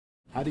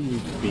How do you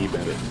be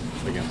better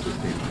against this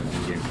team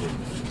in game two?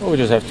 Well, we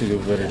just have to do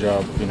a better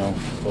job,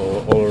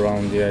 all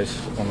around the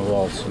ice, on the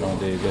walls.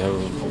 They have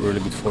a really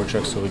good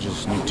forecheck, so we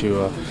just need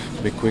to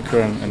be quicker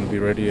and be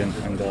ready and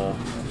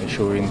make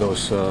sure we win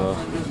those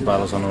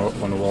battles on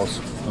the walls.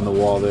 On the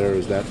wall there,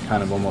 is that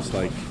kind of almost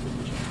like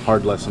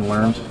hard lesson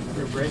learned?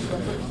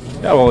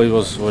 Yeah, well, it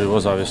was what it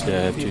was. Obviously,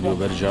 I have to do a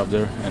better job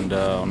there, and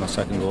on the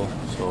second goal.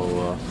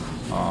 So,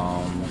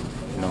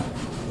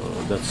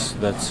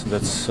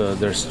 that's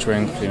their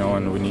strength,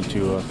 and we need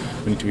to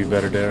be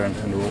better there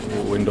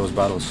and win those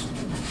battles.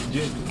 Do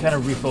you kind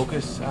of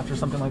refocus after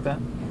something like that?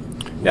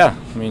 Yeah,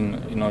 I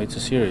mean, it's a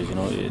series.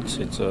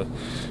 It's a.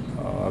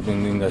 I've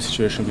been in that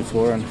situation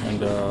before, and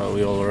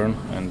we all learn,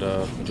 and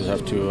we just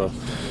have to.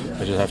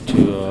 I just have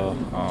to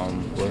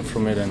learn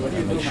from it and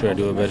make sure I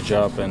do a better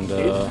job, and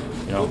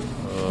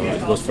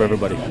it goes for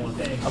everybody.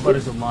 How about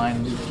as a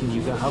line?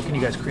 How can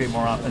you guys create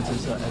more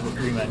offenses as a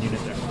three-man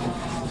unit there?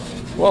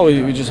 Well,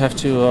 we just have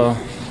to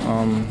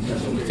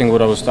think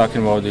what I was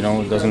talking about. It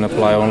doesn't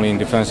apply only in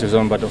defensive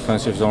zone, but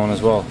offensive zone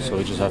as well. So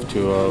we just have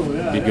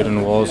to be good on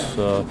the walls,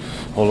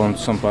 hold on to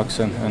some pucks,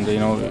 and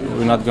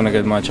we're not going to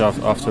get much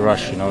off the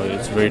rush.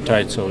 It's very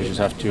tight, so we just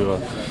have to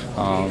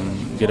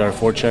get our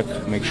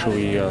forecheck, make sure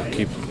we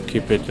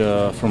keep it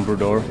from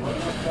Brodeur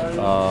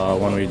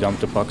when we dump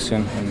the pucks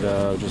in,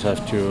 and just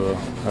have to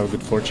have a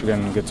good forecheck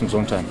and get some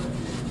zone time.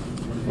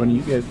 When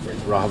you get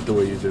robbed the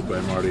way you did by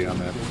Marty on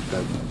that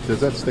does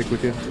that stick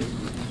with you?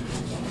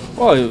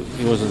 Well,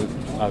 it was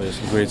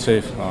obviously a great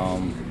save.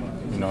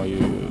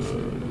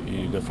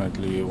 You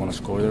definitely want to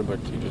score there, but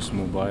you just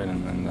move by it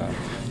and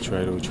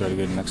try to get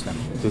it next time.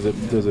 Does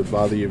it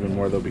bother you even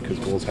more though because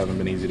goals haven't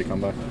been easy to come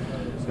by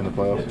in the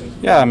playoffs?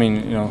 Yeah, I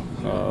mean,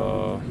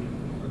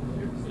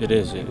 it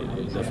is. It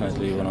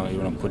definitely you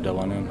wanna put that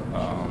one in,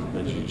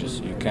 but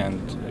you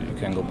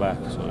can't go back.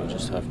 So you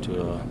just have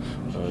to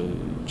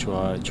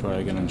try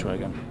again and try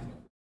again.